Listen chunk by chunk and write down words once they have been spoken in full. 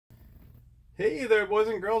Hey there, boys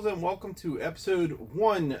and girls, and welcome to episode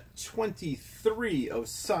 123 of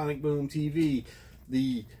Sonic Boom TV,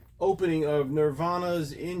 the opening of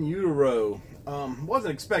Nirvana's In Utero.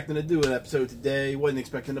 Wasn't expecting to do an episode today, wasn't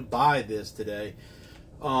expecting to buy this today.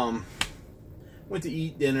 Went to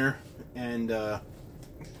eat dinner and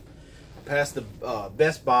passed the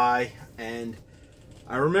Best Buy, and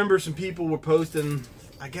I remember some people were posting,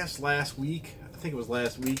 I guess last week, I think it was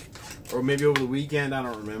last week, or maybe over the weekend, I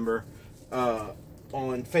don't remember,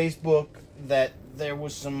 on Facebook that there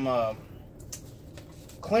was some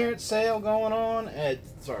clearance sale going on at,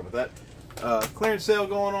 clearance sale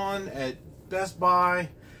going on at Best Buy.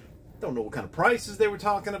 Don't know what kind of prices they were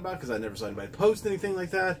talking about because I never saw anybody post anything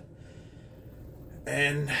like that.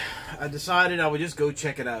 And I decided I would just go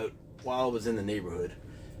check it out while I was in the neighborhood.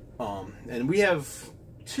 And we have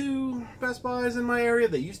two Best Buys in my area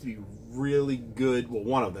that used to be really good. Well,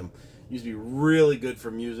 one of them used to be really good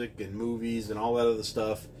for music and movies and all that other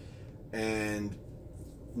stuff, and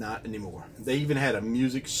not anymore. They even had a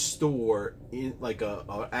music store, in like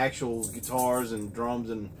a actual guitars and drums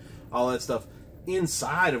and all that stuff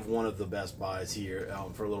inside of one of the Best Buys here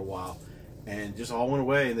for a little while, and just all went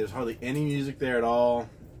away, and there's hardly any music there at all.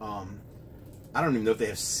 I don't even know if they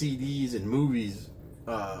have CDs and movies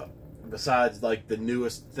besides like the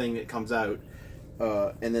newest thing that comes out,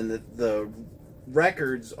 and then the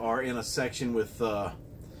records are in a section with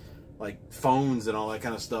like phones and all that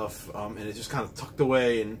kind of stuff, and it's just kind of tucked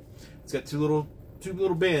away, and it's got two little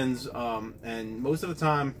bins, and most of the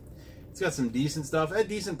time it's got some decent stuff at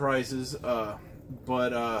decent prices,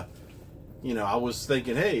 but you know, I was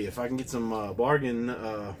thinking, hey, if I can get some bargain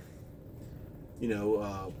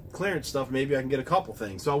clearance stuff, maybe I can get a couple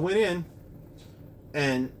things. So I went in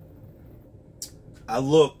and I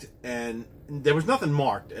looked, and there was nothing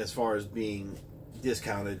marked as far as being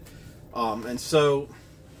discounted, and so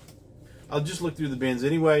I'll just look through the bins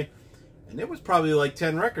anyway, and there was probably like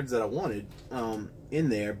 10 records that I wanted in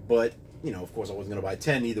there, but you know, of course I wasn't gonna buy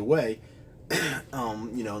 10 either way. You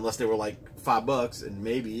know, unless they were like $5, and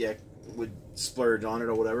maybe I would splurge on it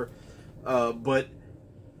or whatever. But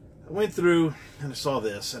I went through and I saw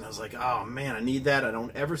this, and I was like, oh man, I need that. I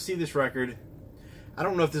don't ever see this record. I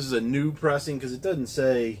don't know if this is a new pressing because it doesn't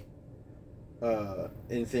say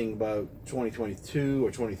anything about 2022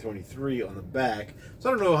 or 2023 on the back, so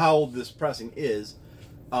I don't know how old this pressing is,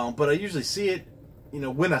 but I usually see it, you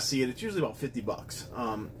know, when I see it, it's usually about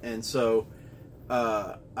 $50, and so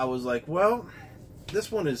I was like, well,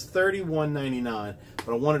 this one is $31.99,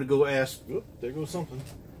 but I wanted to go ask, there goes something,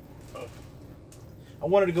 I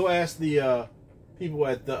wanted to go ask the people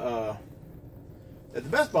at the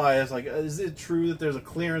Best Buy. I was like, is it true that there's a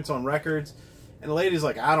clearance on records? And the lady's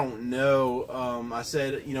like, I don't know. I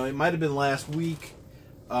said, you know, it might have been last week.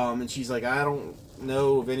 And she's like, I don't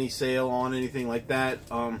know of any sale on anything like that.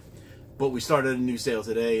 But we started a new sale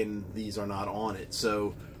today, and these are not on it.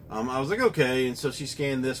 So I was like, okay. And so she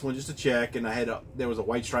scanned this one just to check. And I had there was a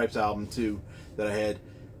White Stripes album too that I had.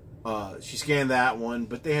 She scanned that one,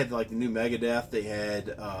 but they had like the new Megadeth. They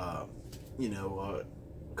had, you know, a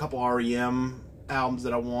couple REM albums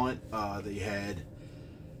that I want. They had.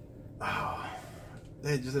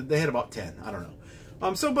 They had about 10. I don't know.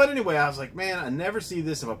 But anyway, I was like, man, I never see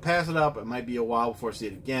this. If I pass it up, it might be a while before I see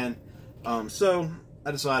it again. So I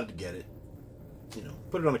decided to get it. You know,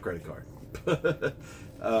 put it on a credit card.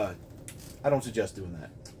 I don't suggest doing that.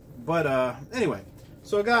 But anyway,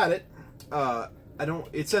 so I got it.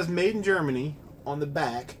 It says made in Germany on the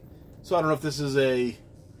back, so I don't know if this is a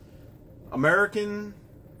American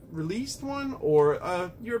released one or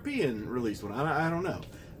a European released one. I don't know.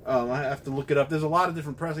 I have to look it up. There's a lot of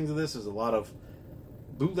different pressings of this. There's a lot of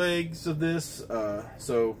bootlegs of this.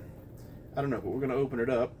 So I don't know, but we're gonna open it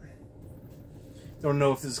up. Don't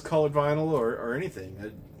know if this is colored vinyl or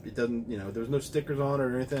anything. It doesn't, you know, there's no stickers on it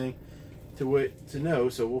or anything to know.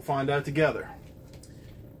 So we'll find out together.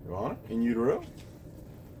 Nirvana In Utero.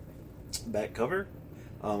 Back cover.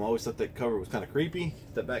 I always thought that cover was kind of creepy.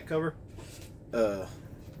 That back cover. Pull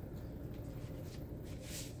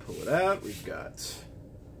it out. We've got.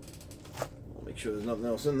 We'll make sure there's nothing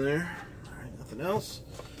else in there. All right, nothing else.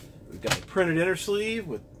 We've got a printed inner sleeve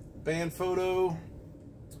with band photo.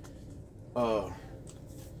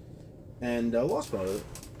 And I lost my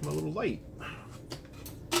little light.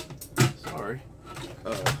 Sorry.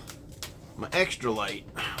 My extra light.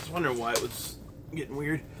 I was wondering why it was getting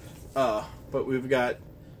weird. But we've got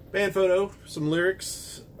band photo, some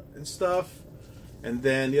lyrics and stuff, and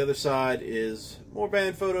then the other side is more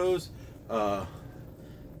band photos.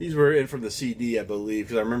 These were in from the CD, I believe,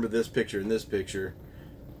 because I remember this picture and this picture,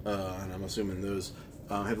 and I'm assuming those.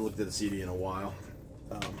 I haven't looked at the CD in a while.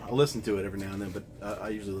 I listen to it every now and then, but I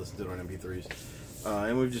usually listen to it on MP3s.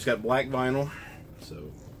 And we've just got black vinyl,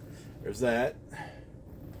 so there's that.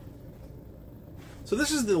 So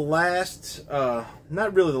this is the last,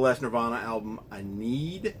 not really the last Nirvana album I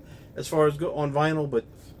need as far as go on vinyl, but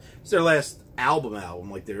it's their last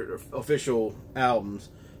album, like their official albums.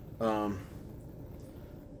 I don't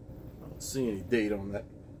see any date on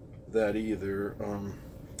that either.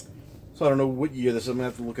 So I don't know what year this is. I'm gonna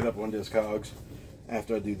have to look it up on Discogs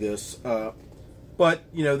after I do this. But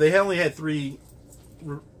you know, they only had 3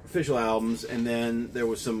 official albums, and then there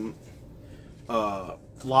was some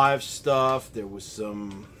live stuff. There was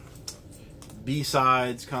some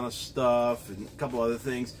B-sides kind of stuff, and a couple other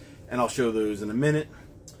things, and I'll show those in a minute.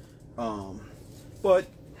 But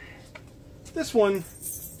this one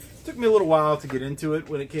took me a little while to get into it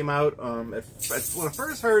when it came out. When I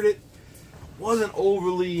first heard it, wasn't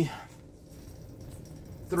overly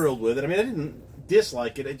thrilled with it. I mean, I didn't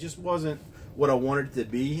dislike it. It just wasn't what I wanted it to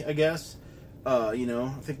be, I guess. You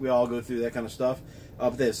know, I think we all go through that kind of stuff.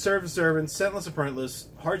 But there's Servant, Scentless Apprenticed,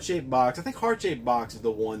 Heart-Shaped Box. I think Heart-Shaped Box is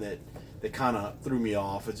the one that kind of threw me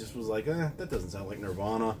off. It just was like, that doesn't sound like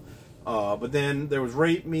Nirvana. But then there was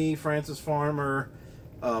Rape Me, Frances Farmer,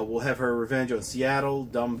 We'll Have Her Revenge on Seattle,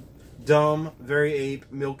 Dumb, Very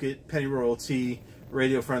Ape, Milk It, Penny Royalty,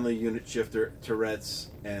 Radio Friendly, Unit Shifter, Tourette's,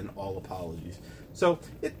 and All Apologies. So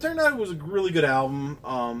it turned out it was a really good album.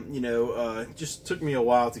 You know, it just took me a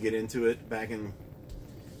while to get into it back in,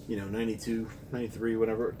 you know, 92, 93,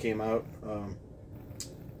 whenever it came out.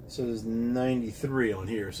 So there's 93 on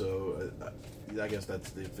here, so I guess that's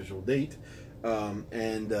the official date.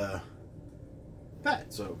 That.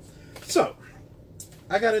 So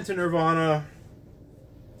I got into Nirvana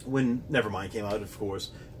when Nevermind came out, of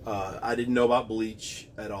course. I didn't know about Bleach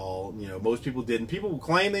at all. You know, most people didn't. People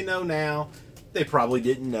claim they know now. They probably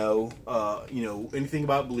didn't know, you know, anything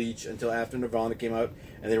about Bleach until after Nirvana came out,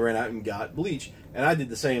 and they ran out and got Bleach. And I did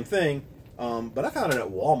the same thing, but I found it at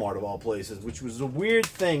Walmart of all places, which was a weird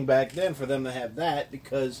thing back then for them to have that,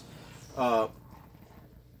 because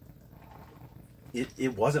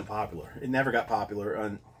it wasn't popular. It never got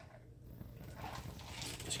popular.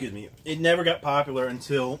 Excuse me. It never got popular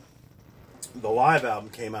until the live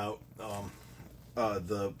album came out.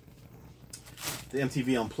 The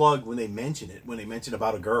MTV Unplugged, when they mentioned it, when they mentioned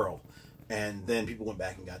about a girl, and then people went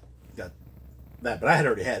back and got that. But I had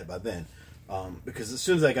already had it by then, because as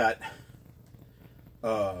soon as I got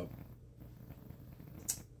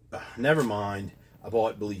Nevermind, I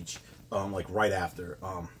bought Bleach, like right after.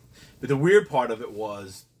 But the weird part of it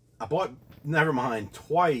was I bought Nevermind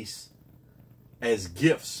twice as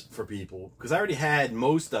gifts for people, because I already had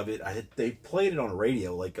most of it. They played it on the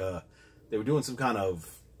radio, like they were doing some kind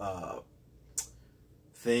of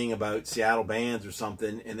thing about Seattle bands or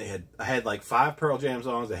something, and I had like 5 Pearl Jam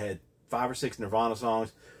songs, I had 5 or 6 Nirvana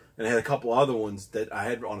songs, and I had a couple other ones that I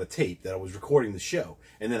had on a tape that I was recording the show.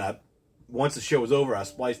 And then once the show was over, I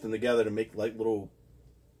spliced them together to make like little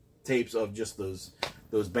tapes of just those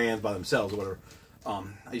bands by themselves or whatever.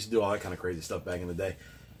 I used to do all that kind of crazy stuff back in the day.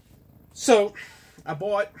 So I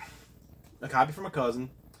bought a copy for my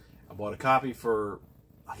cousin. I bought a copy for,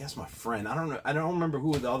 I guess, my friend. I don't know. I don't remember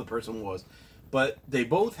who the other person was. But they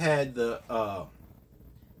both had the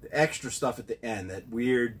extra stuff at the end, that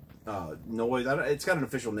weird noise. It's got an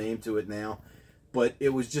official name to it now, but it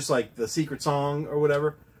was just like the secret song or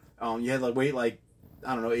whatever. You had to wait like,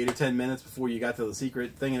 I don't know, 8 or 10 minutes before you got to the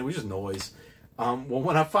secret thing, and it was just noise. Well,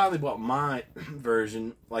 when I finally bought my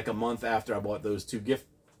version, like a month after I bought those 2 gift,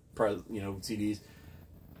 CDs,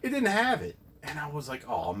 it didn't have it, and I was like,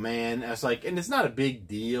 oh man. I was like, and it's not a big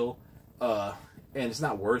deal. And it's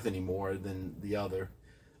not worth any more than the other.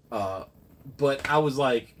 But I was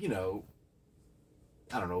like, you know,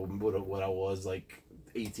 I don't know what I was, like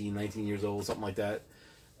 18, 19 years old, something like that.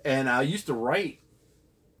 And I used to write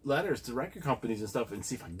letters to record companies and stuff and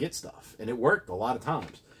see if I could get stuff. And it worked a lot of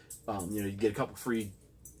times. You know, you get a couple free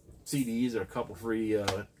CDs or a couple free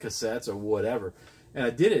cassettes or whatever. And I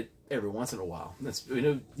did it every once in a while. That's, you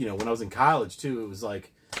know, when I was in college too, it was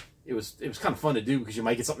like, it was kind of fun to do, because you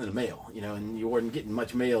might get something in the mail, you know, and you weren't getting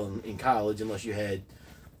much mail in college unless you had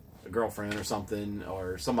a girlfriend or something,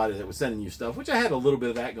 or somebody that was sending you stuff, which I had a little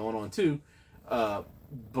bit of that going on too.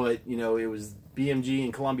 But, you know, it was BMG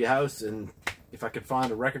and Columbia House, and if I could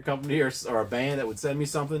find a record company or a band that would send me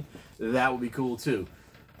something, that would be cool too.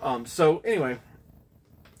 So anyway,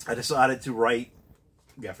 I decided to write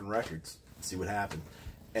Geffen Records, see what happened,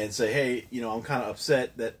 and say, hey, you know, I'm kind of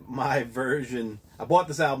upset that my version, I bought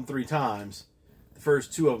this album 3 times. The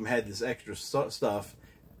first 2 of them had this extra stuff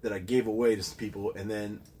that I gave away to some people, and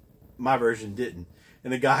then my version didn't.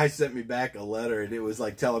 And the guy sent me back a letter, and it was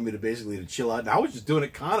like telling me to basically to chill out. And I was just doing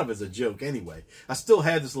it kind of as a joke anyway. I still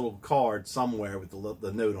had this little card somewhere with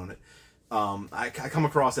the note on it. I come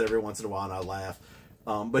across it every once in a while, and I laugh.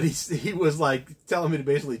 But he was like telling me to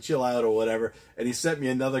basically chill out or whatever. And he sent me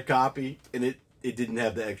another copy, and it didn't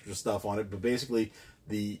have the extra stuff on it. But basically,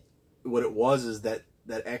 what it was is that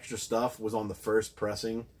extra stuff was on the first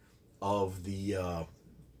pressing of the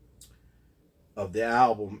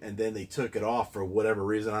album, and then they took it off for whatever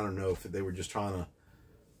reason. I don't know if they were just trying to.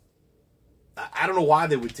 I don't know why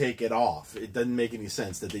they would take it off. It doesn't make any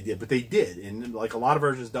sense that they did, but they did, and like a lot of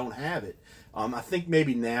versions don't have it. I think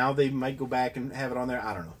maybe now they might go back and have it on there.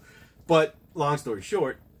 I don't know, but long story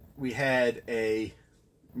short, we had a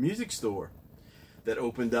music store that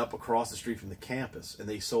opened up across the street from the campus, and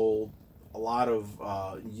they sold a lot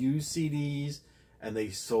of used CDs, and they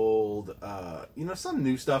sold some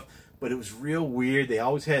new stuff. But it was real weird. They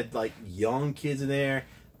always had like young kids in there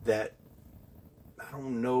that I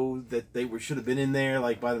don't know that they should have been in there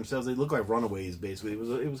like by themselves. They looked like runaways basically.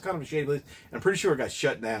 It was kind of a shady place. And I'm pretty sure it got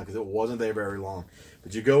shut down because it wasn't there very long.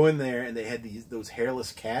 But you go in there and they had those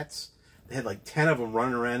hairless cats. They had like 10 of them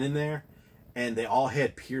running around in there, and they all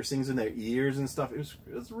had piercings in their ears and stuff. It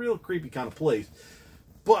was a real creepy kind of place.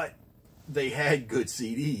 But they had good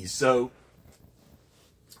CDs, so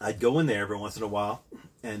I'd go in there every once in a while.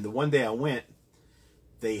 And the one day I went,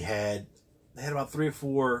 they had about 3 or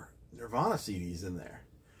 4 Nirvana CDs in there.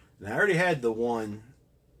 And I already had the one,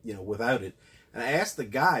 without it. And I asked the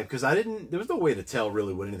guy, because there was no way to tell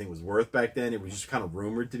really what anything was worth back then. It was just kind of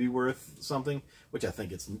rumored to be worth something, which I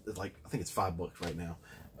think it's $5 right now.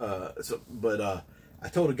 I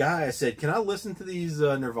told a guy, I said, can I listen to these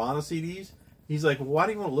Nirvana CDs? He's like, well, why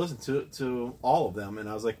do you want to listen to all of them? And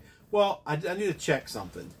I was like, well, I need to check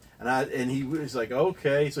something. And he was like,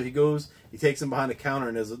 okay. So he takes him behind the counter,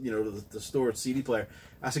 and there's the stored CD player.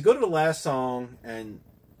 I said, go to the last song and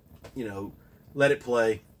let it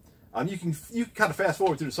play. You can kind of fast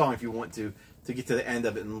forward through the song if you want to get to the end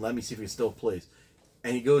of it, and let me see if it still plays.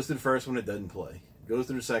 And he goes to the first one, it doesn't play. Goes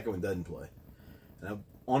to the second one, it doesn't play. And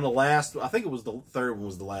on the last, I think it was the third one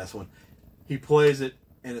was the last one. He plays it,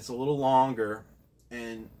 and it's a little longer,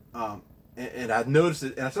 and I noticed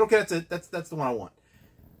it, and I said, okay, that's it. That's the one I want.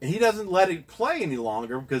 And he doesn't let it play any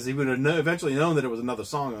longer because he would have eventually known that it was another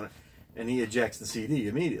song on it. And he ejects the CD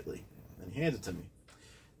immediately. And he hands it to me.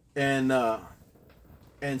 And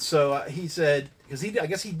so he said, because I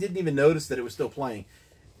guess he didn't even notice that it was still playing.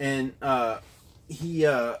 And he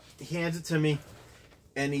hands it to me.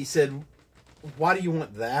 And he said, why do you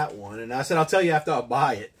want that one? And I said, I'll tell you after I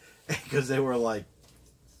buy it. Because they were like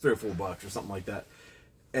 $3 or $4 or something like that.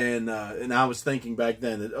 And I was thinking back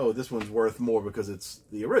then that, oh, this one's worth more because it's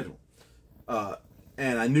the original.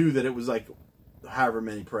 And I knew that it was like however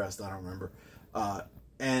many pressed, I don't remember.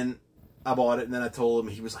 And I bought it, and then I told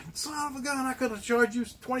him, he was like, son of a gun, I could have charged you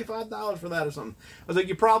 $25 for that or something. I was like,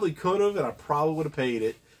 you probably could have, and I probably would have paid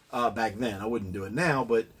it back then. I wouldn't do it now,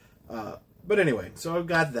 but anyway, so I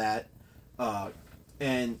got that.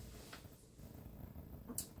 And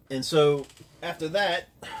so after that,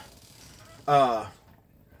 I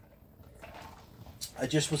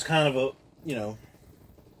just was kind of a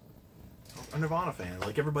Nirvana fan,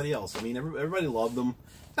 like everybody else. I mean, everybody loved them.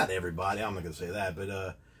 Not everybody, I'm not going to say that,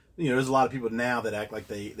 but, there's a lot of people now that act like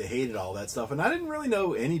they hated all that stuff. And I didn't really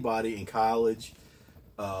know anybody in college,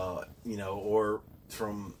 or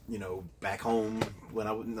from, back home when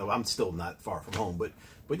I'm still not far from home, but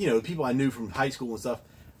people I knew from high school and stuff.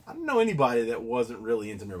 I didn't know anybody that wasn't really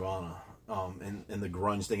into Nirvana, and the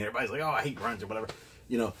grunge thing. Everybody's like, oh, I hate grunge or whatever.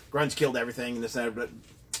 Grunge killed everything and this and that, but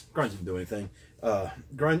grunge didn't do anything.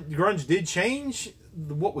 Grunge did change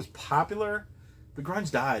what was popular, but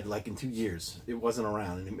grunge died like in 2 years. It wasn't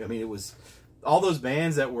around. I mean, it was all those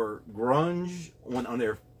bands that were grunge on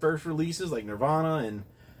their first releases, like Nirvana, and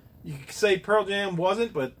you could say Pearl Jam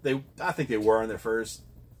wasn't, but I think they were on their first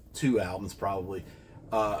 2 albums probably.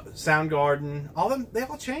 Soundgarden, all of them, they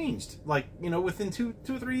all changed. Like, within two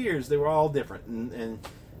or 3 years, they were all different,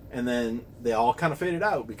 and then they all kind of faded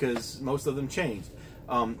out because most of them changed.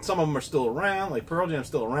 Some of them are still around, like Pearl Jam's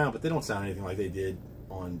still around, but they don't sound anything like they did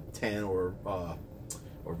on 10 or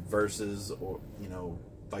Versus or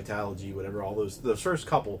Vitalogy, whatever. All those first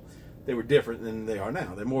couple, they were different than they are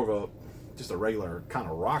now. They're more of just a regular kind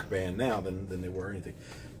of rock band now than they were anything.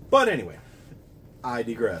 But anyway, I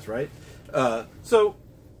digress, right? So,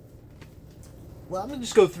 well, I'm gonna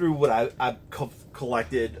just go through what I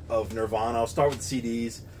collected of Nirvana. I'll start with the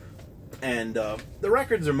CDs. And the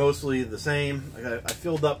records are mostly the same. I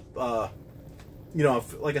filled up,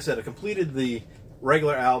 like I said, I completed the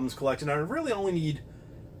regular albums collection. I really only need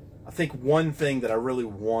I think one thing that I really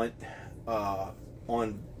want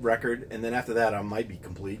on record, and then after that I might be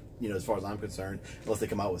complete, you know, as far as I'm concerned, unless they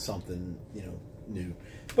come out with something, you know, new.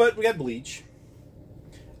 But we got Bleach.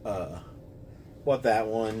 Bought that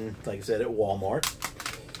one, like I said, at Walmart.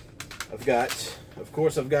 I've got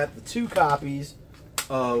the 2 copies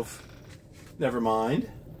of Nevermind.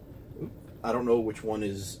 I don't know which one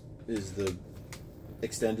is the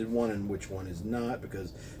extended one and which one is not,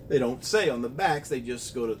 because they don't say on the backs, they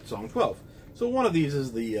just go to song 12. So one of these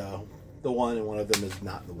is the one, and one of them is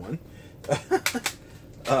not the one.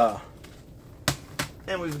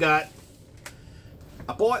 And we've got,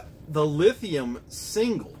 I bought the Lithium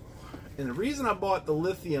single. And the reason I bought the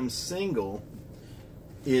Lithium single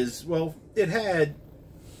is, well, it had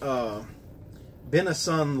Been a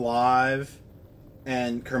Sun Live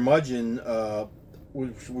and Curmudgeon,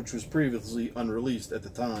 which was previously unreleased at the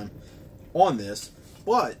time, on this.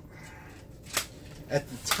 But at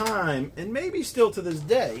the time, and maybe still to this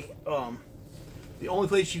day, the only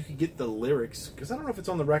place you could get the lyrics, because I don't know if it's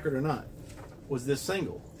on the record or not, was this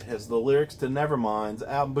single. It has the lyrics to Nevermind's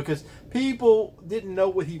album, because people didn't know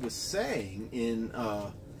what he was saying in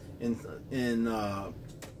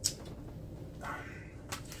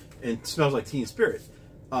Smells Like Teen Spirit.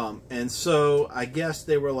 And so I guess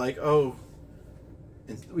they were like, oh,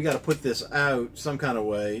 we got to put this out some kind of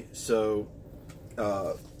way. So,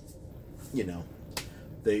 you know,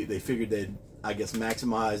 they figured they'd, I guess,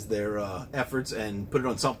 maximize their efforts and put it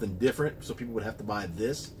on something different, so people would have to buy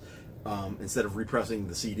this instead of repressing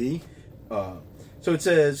the CD. So it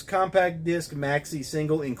says, compact disc maxi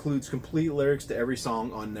single includes complete lyrics to every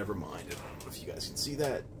song on Nevermind. I don't know if you guys can see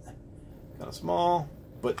that. Kind of small,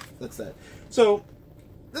 but that's that. So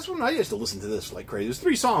this one, I used to listen to this like crazy. There's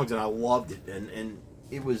 3 songs and I loved it, and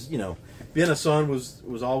it was, you know, Being a Son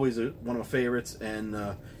was always one of my favorites,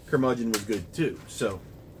 and Curmudgeon was good too. So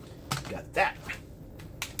got that.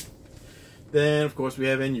 Then of course we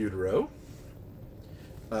have In Utero.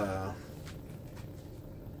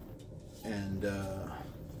 And the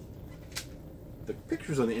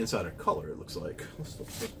pictures on the inside are color, it looks like. Let's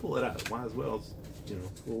pull it out. Might as well, you know,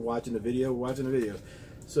 we're watching the video,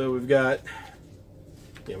 So we've got,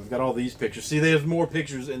 yeah, we've got all these pictures. See, there's more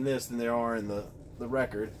pictures in this than there are in the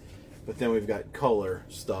record. But then we've got color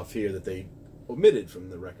stuff here that they omitted from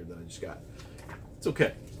the record that I just got. It's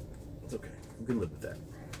okay. It's okay. We can live with that.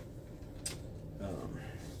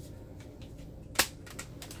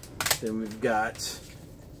 Then we've got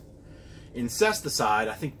Incesticide.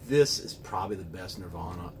 I think this is probably the best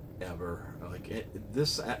Nirvana ever. Like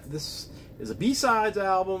this is a B-sides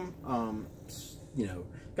album. You know,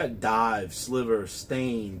 got Dive, Sliver,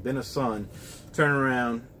 Stain, Been a Sun, Turn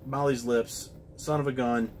Around, Molly's Lips, Son of a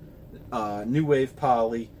Gun, New Wave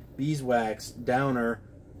Polly, Beeswax, Downer,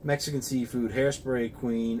 Mexican Seafood, Hairspray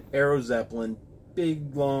Queen, Aero Zeppelin,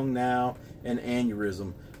 Big Long Now, and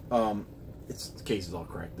Aneurysm. The case is all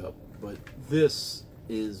cracked up, but this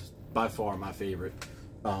is by far my favorite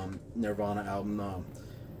Nirvana album.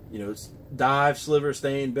 You know, it's Dive, Sliver,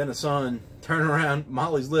 Stain, Been a Sun, Turn Around,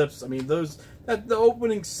 Molly's Lips. I mean, the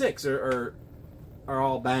opening 6 are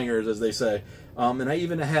all bangers, as they say. And I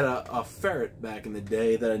even had a ferret back in the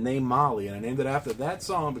day that I named Molly, and I named it after that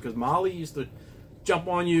song because Molly used to jump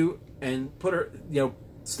on you and put her, you know,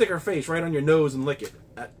 stick her face right on your nose and lick it.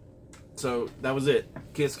 So that was it.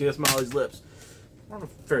 Kiss, kiss Molly's lips. I don't know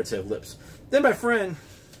if ferrets have lips. Then my friend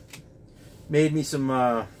made me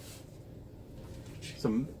some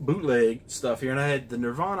bootleg stuff here, and I had the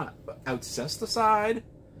Nirvana Outcesticide.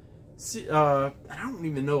 See, I don't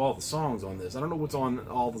even know all the songs on this. I don't know what's on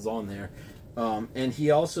all that's on there. And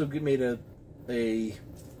he also made a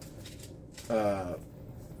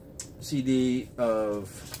CD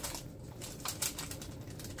of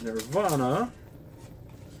Nirvana.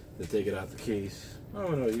 To take it out the case. Oh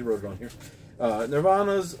no, you wrote it on here.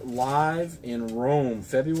 Nirvana's Live in Rome,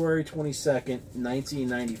 February 22nd,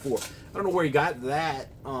 1994. I don't know where he got that.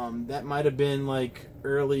 That might have been like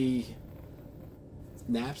early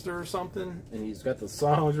Napster or something. And he's got the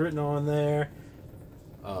songs written on there.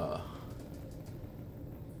 All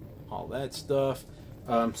that stuff.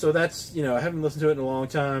 So that's, you know, I haven't listened to it in a long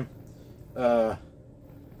time. It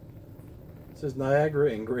says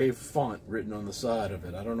Niagara engraved font written on the side of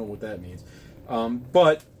it. I don't know what that means.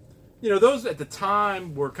 But, you know, those at the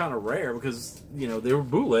time were kind of rare because, you know, they were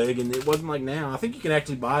bootleg and it wasn't like now. I think you can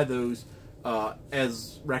actually buy those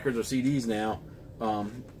as records or CDs now.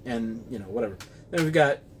 And, you know, whatever. Then we've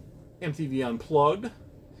got MTV Unplugged.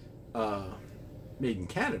 Made in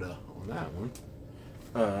Canada on that one.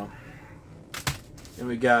 And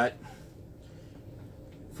we got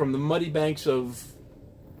From the Muddy Banks of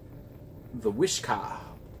the Wishkah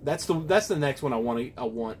that's the next one I want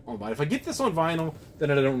on vinyl. If I get this on vinyl,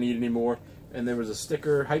 then I don't need it anymore. And there was a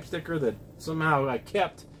sticker, hype sticker, that somehow I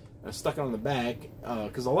kept. I stuck it on the back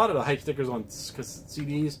because a lot of the hype stickers on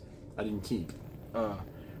CDs I didn't keep,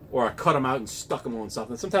 or I cut them out and stuck them on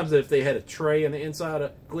something. Sometimes if they had a tray on the inside,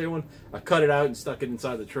 a clear one, I cut it out and stuck it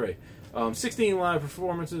inside the tray. 16 live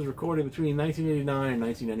performances recorded between 1989 and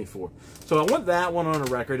 1994. So I want that one on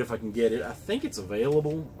a record if I can get it. I think it's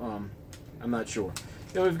available. I'm not sure.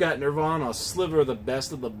 Then we've got Nirvana, a sliver of the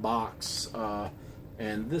best of the box.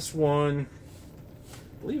 And this one,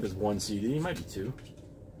 I believe is one CD. It might be two.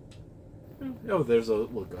 Oh, there's a,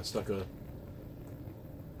 look, I stuck a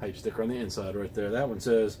hype sticker on the inside right there. That one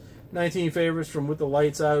says 19 favorites from With the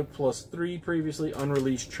Lights Out plus 3 previously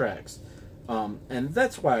unreleased tracks. And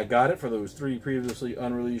that's why I got it, for those 3 previously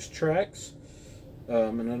unreleased tracks.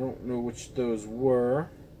 And I don't know which those were.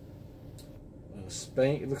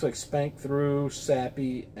 Spank, it looks like Spank Through,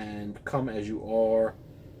 Sappy, and Come As You Are.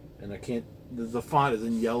 And I can't, the font is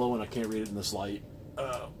in yellow and I can't read it in this light.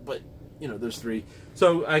 But, you know, there's 3.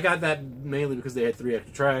 So I got that mainly because they had 3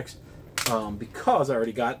 extra tracks. Because I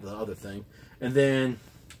already got the other thing. And then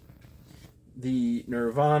the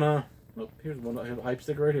Nirvana, oh, here's a hype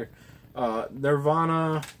sticker right here.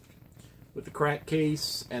 Nirvana with the crack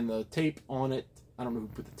case and the tape on it. I don't know who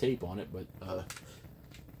put the tape on it, but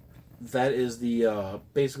that is the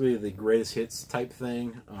basically the greatest hits type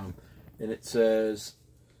thing. And it says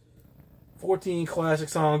 14 classic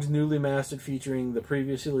songs newly mastered featuring the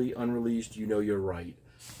previously unreleased You Know You're Right.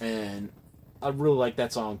 And I really like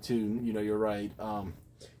that song too, You Know You're Right.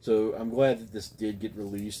 So I'm glad that this did get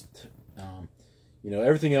released. You know,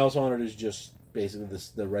 everything else on it is just basically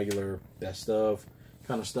the regular best of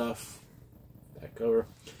kind of stuff. Back cover.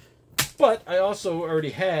 But I also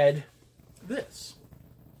already had this.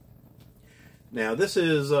 Now this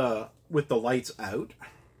is With the Lights Out,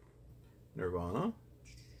 Nirvana.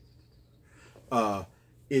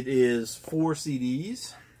 It is 4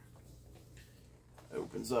 CDs.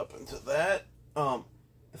 Opens up into that.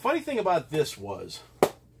 The funny thing about this was,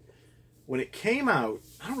 when it came out,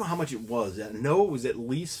 I don't know how much it was. I know it was at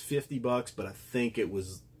least $50, but I think it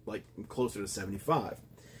was like closer to 75.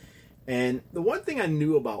 And the one thing I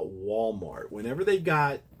knew about Walmart, whenever they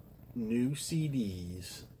got new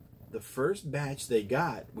CDs, the first batch they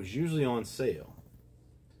got was usually on sale.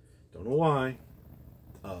 Don't know why.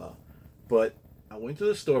 But I went to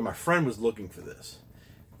the store. My friend was looking for this.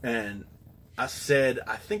 And I said,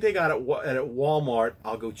 I think they got it at Walmart.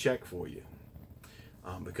 I'll go check for you.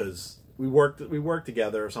 Because we worked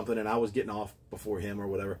together or something, and I was getting off before him or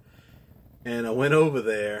whatever. And I went over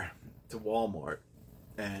there to Walmart,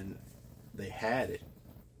 and they had it.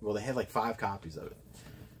 Well, they had like 5 copies of it.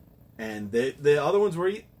 And the other ones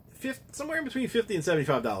were somewhere in between $50 and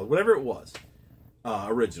 $75, whatever it was,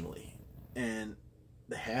 originally. And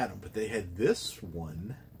they had them, but they had this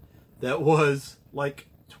one that was like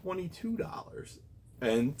 $22.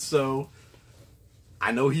 And so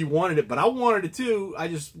I know he wanted it, but I wanted it too. I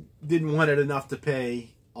just didn't want it enough to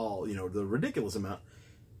pay all, you know, the ridiculous amount.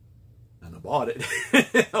 And I bought it.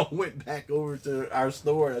 I went back over to our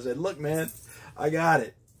store and I said, look, man, I got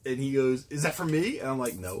it. And he goes, is that for me? And I'm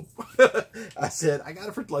like, no. I said, I got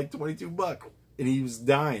it for like $22. And he was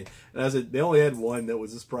dying. And I said, they only had one that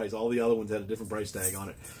was this price. All the other ones had a different price tag on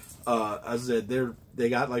it. I said, they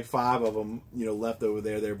got like 5 of them, you know, left over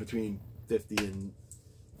there. They're between 50 and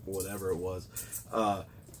whatever it was.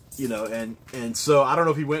 You know, and so I don't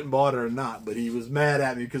know if he went and bought it or not, but he was mad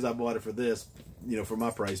at me because I bought it for this, you know, for my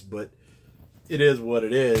price. But it is what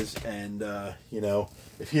it is. And, you know,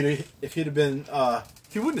 if he'd have been,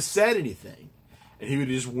 if he wouldn't have said anything and he would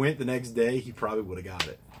have just went the next day, he probably would have got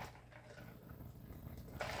it.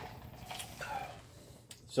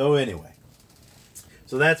 So anyway,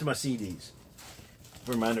 so that's my CDs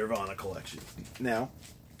for my Nirvana collection. Now,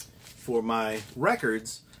 for my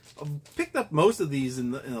records, I've picked up most of these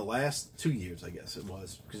in the last 2 years, I guess it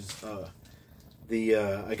was, because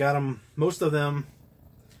I got them, most of them,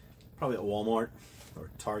 probably at Walmart or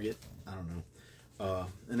Target, I don't know,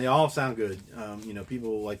 and they all sound good. You know,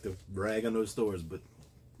 people like to brag on those stores, but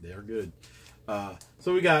they're good.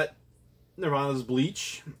 So we got Nirvana's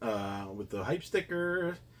Bleach with the hype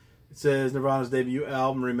sticker. It says Nirvana's debut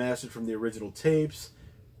album remastered from the original tapes.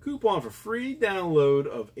 Coupon for free download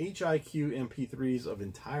of HIQ MP3s of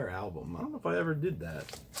entire album. I don't know if I ever did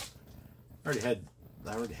that. I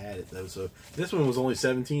already had it though. So this one was only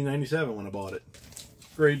 $17.97 when I bought it.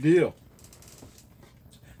 Great deal.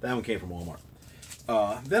 That one came from Walmart.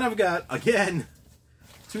 Then I've got, again,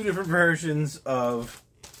 2 different versions of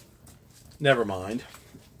Nevermind.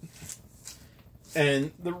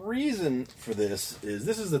 And the reason for this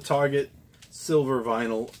is the Target Silver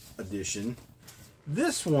Vinyl Edition.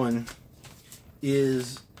 This one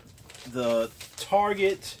is the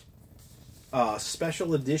Target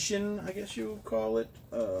Special Edition, I guess you would call it.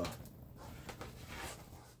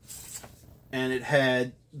 And it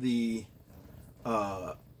had the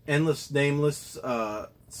Endless Nameless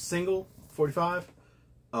single, 45,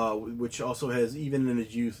 which also has Even in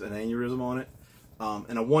His Youth an Aneurysm on it.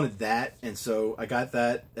 And I wanted that, and so I got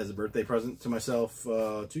that as a birthday present to myself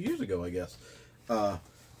 2 years ago, I guess.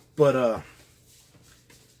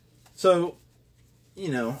 So,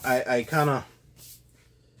 you know, I kind of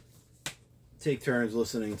take turns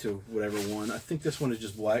listening to whatever one. I think this one is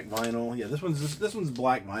just black vinyl. Yeah, this one's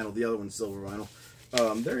black vinyl. The other one's silver vinyl.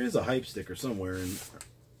 There is a hype sticker somewhere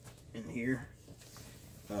in here.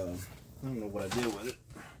 I don't know what I did with it.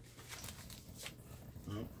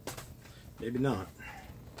 Maybe not.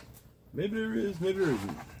 Maybe there is. Maybe there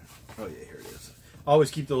isn't. Oh yeah, here it is. I always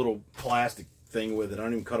keep the little plastic thing with it. I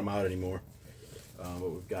don't even cut them out anymore. But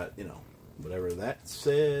we've got, you know, whatever that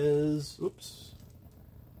says. Oops.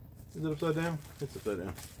 Is it upside down? It's upside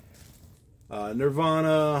down.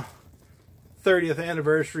 Nirvana 30th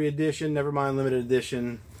Anniversary Edition, Nevermind Limited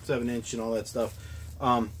Edition, 7-inch and all that stuff.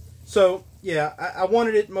 So, yeah, I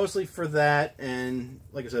wanted it mostly for that, and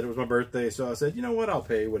like I said, it was my birthday, so I said, you know what, I'll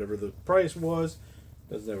pay whatever the price was.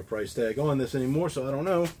 Doesn't have a price tag on this anymore, so I don't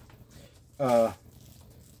know.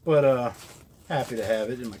 But happy to have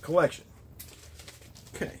it in my collection.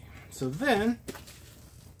 Okay, so then,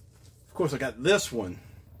 of course, I got this one.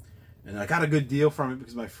 And I got a good deal from it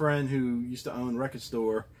because my friend who used to own a record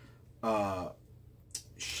store,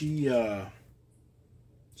 she had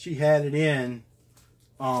it in,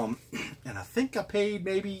 and I think I paid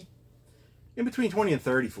maybe in between 20 and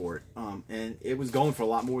 30 for it, and it was going for a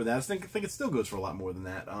lot more than that. I think it still goes for a lot more than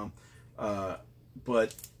that.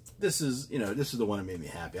 But this is, you know, this is the one that made me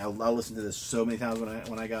happy. I listened to this so many times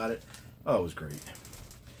when I got it. Oh, it was great.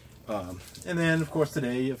 And then of course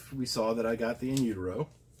today, if we saw that I got the In Utero.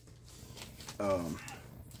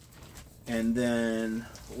 And then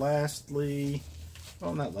lastly,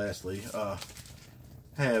 well, not lastly,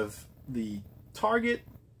 have the Target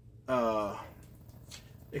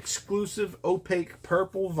exclusive opaque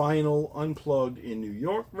purple vinyl unplugged in New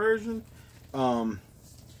York version. I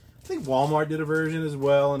think Walmart did a version as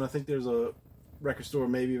well, and I think there's a record store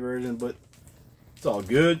maybe version, but it's all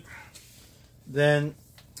good. Then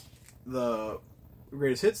the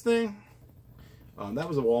greatest hits thing. That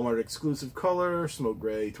was a Walmart exclusive color, smoke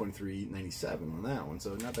gray, $23.97 on that one,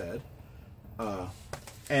 so not bad.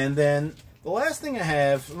 And then the last thing I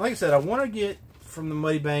have, like I said, I want to get from the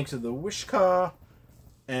Muddy Banks of the Wishkah,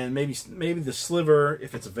 and maybe the Sliver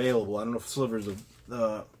if it's available. I don't know if Sliver's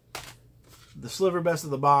the Sliver best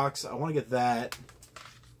of the box. I want to get that.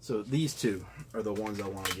 So these two are the ones I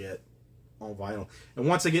want to get on vinyl. And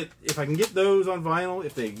once if I can get those on vinyl,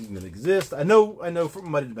 if they even exist, I know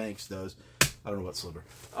from Muddy Banks does. I don't know about Sliver.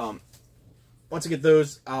 Once I get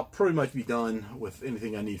those, I'll pretty much be done with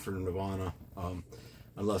anything I need for Nirvana,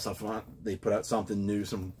 unless they put out something new,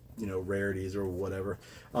 some, you know, rarities or whatever.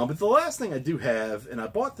 But the last thing I do have, and I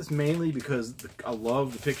bought this mainly because I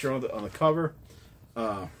love the picture on the cover,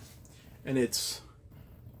 and it's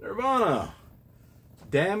Nirvana,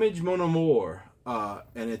 Damage Mon Amour,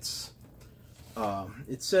 and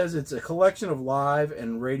it says it's a collection of live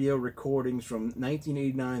and radio recordings from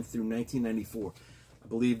 1989 through 1994. I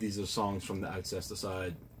believe these are songs from the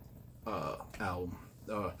Outcesticide album.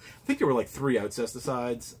 I think there were like 3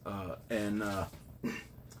 Outcesticides and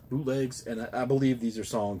bootlegs, and I believe these are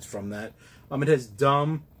songs from that. It has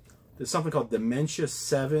Dumb. There's something called Dementia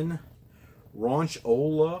 7, Raunch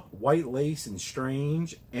Ola, White Lace and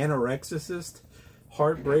Strange, Anorexicist,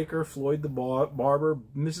 Heartbreaker, Floyd the Barber,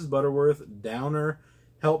 Mrs. Butterworth, Downer,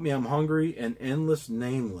 Help Me I'm Hungry, and Endless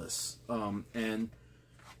Nameless. And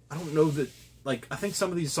I don't know that, like, I think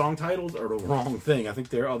some of these song titles are the wrong thing. I think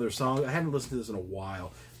they're other songs. I haven't listened to this in a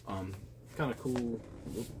while. Kind of cool.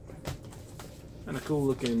 Kind of cool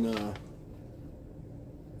looking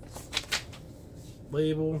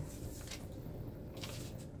label.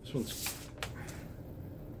 This one's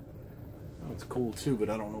it's cool too, but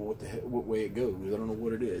I don't know what way it goes. I don't know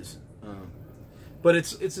what it is. But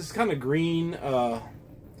it's this kind of green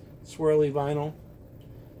swirly vinyl.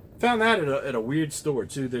 Found that at a weird store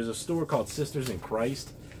too. There's a store called Sisters in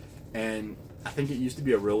Christ, and I think it used to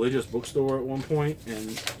be a religious bookstore at one point,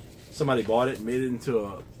 and somebody bought it and made it into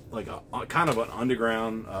a kind of an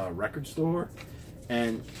underground record store.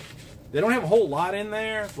 And they don't have a whole lot in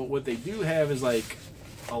there, but what they do have is like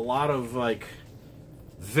a lot of like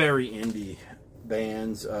very indie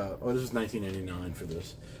bands. Oh, this was 1989 for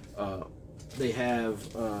this. They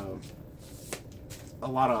have a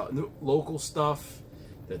lot of local stuff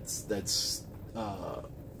that's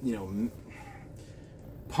you know,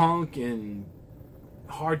 punk and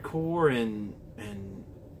hardcore and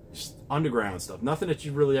just underground stuff. Nothing that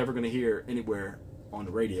you're really ever going to hear anywhere on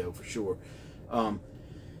the radio for sure.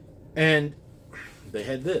 And they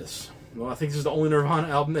had this. Well, I think this is the only Nirvana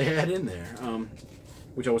album they had in there,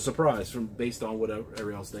 which I was surprised from based on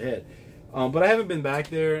whatever else they had. But I haven't been back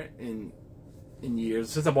there in years.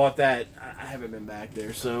 Since I bought that, I haven't been back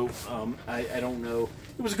there. So I don't know.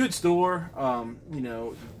 It was a good store, you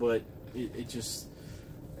know, but it just,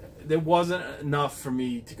 there wasn't enough for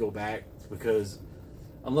me to go back, because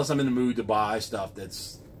unless I'm in the mood to buy stuff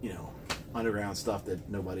that's, you know, underground stuff that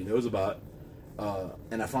nobody knows about,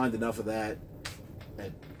 and I find enough of that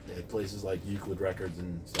at places like Euclid Records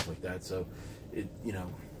and stuff like that, so it, you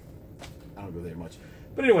know, I don't go there much.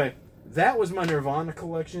 But anyway, that was my Nirvana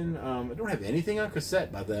collection. I don't have anything on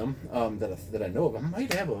cassette by them that I know of. I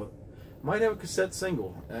might have a cassette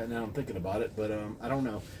single. Now I'm thinking about it, but I don't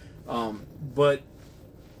know. But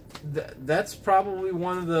that's probably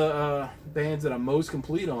one of the bands that I'm most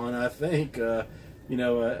complete on, I think, you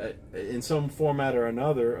know, in some format or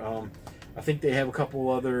another. I think they have a couple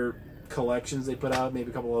other collections they put out,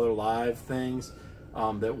 maybe a couple other live things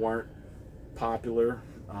that weren't popular.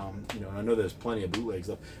 You know, I know there's plenty of bootleg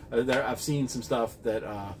stuff. I've seen some stuff that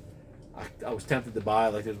I was tempted to buy.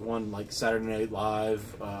 Like there's one like Saturday Night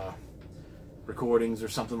Live recordings or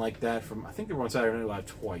something like that from, I think they were on Saturday Night Live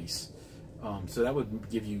twice. So that would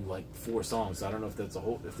give you like 4 songs. I don't know if there's a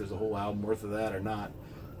whole album worth of that or not.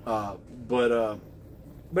 But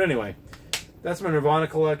anyway, that's my Nirvana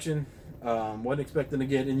collection. Wasn't expecting to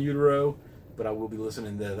get In Utero, but I will be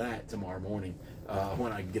listening to that tomorrow morning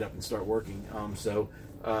when I get up and start working. So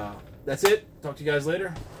that's it. Talk to you guys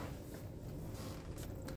later.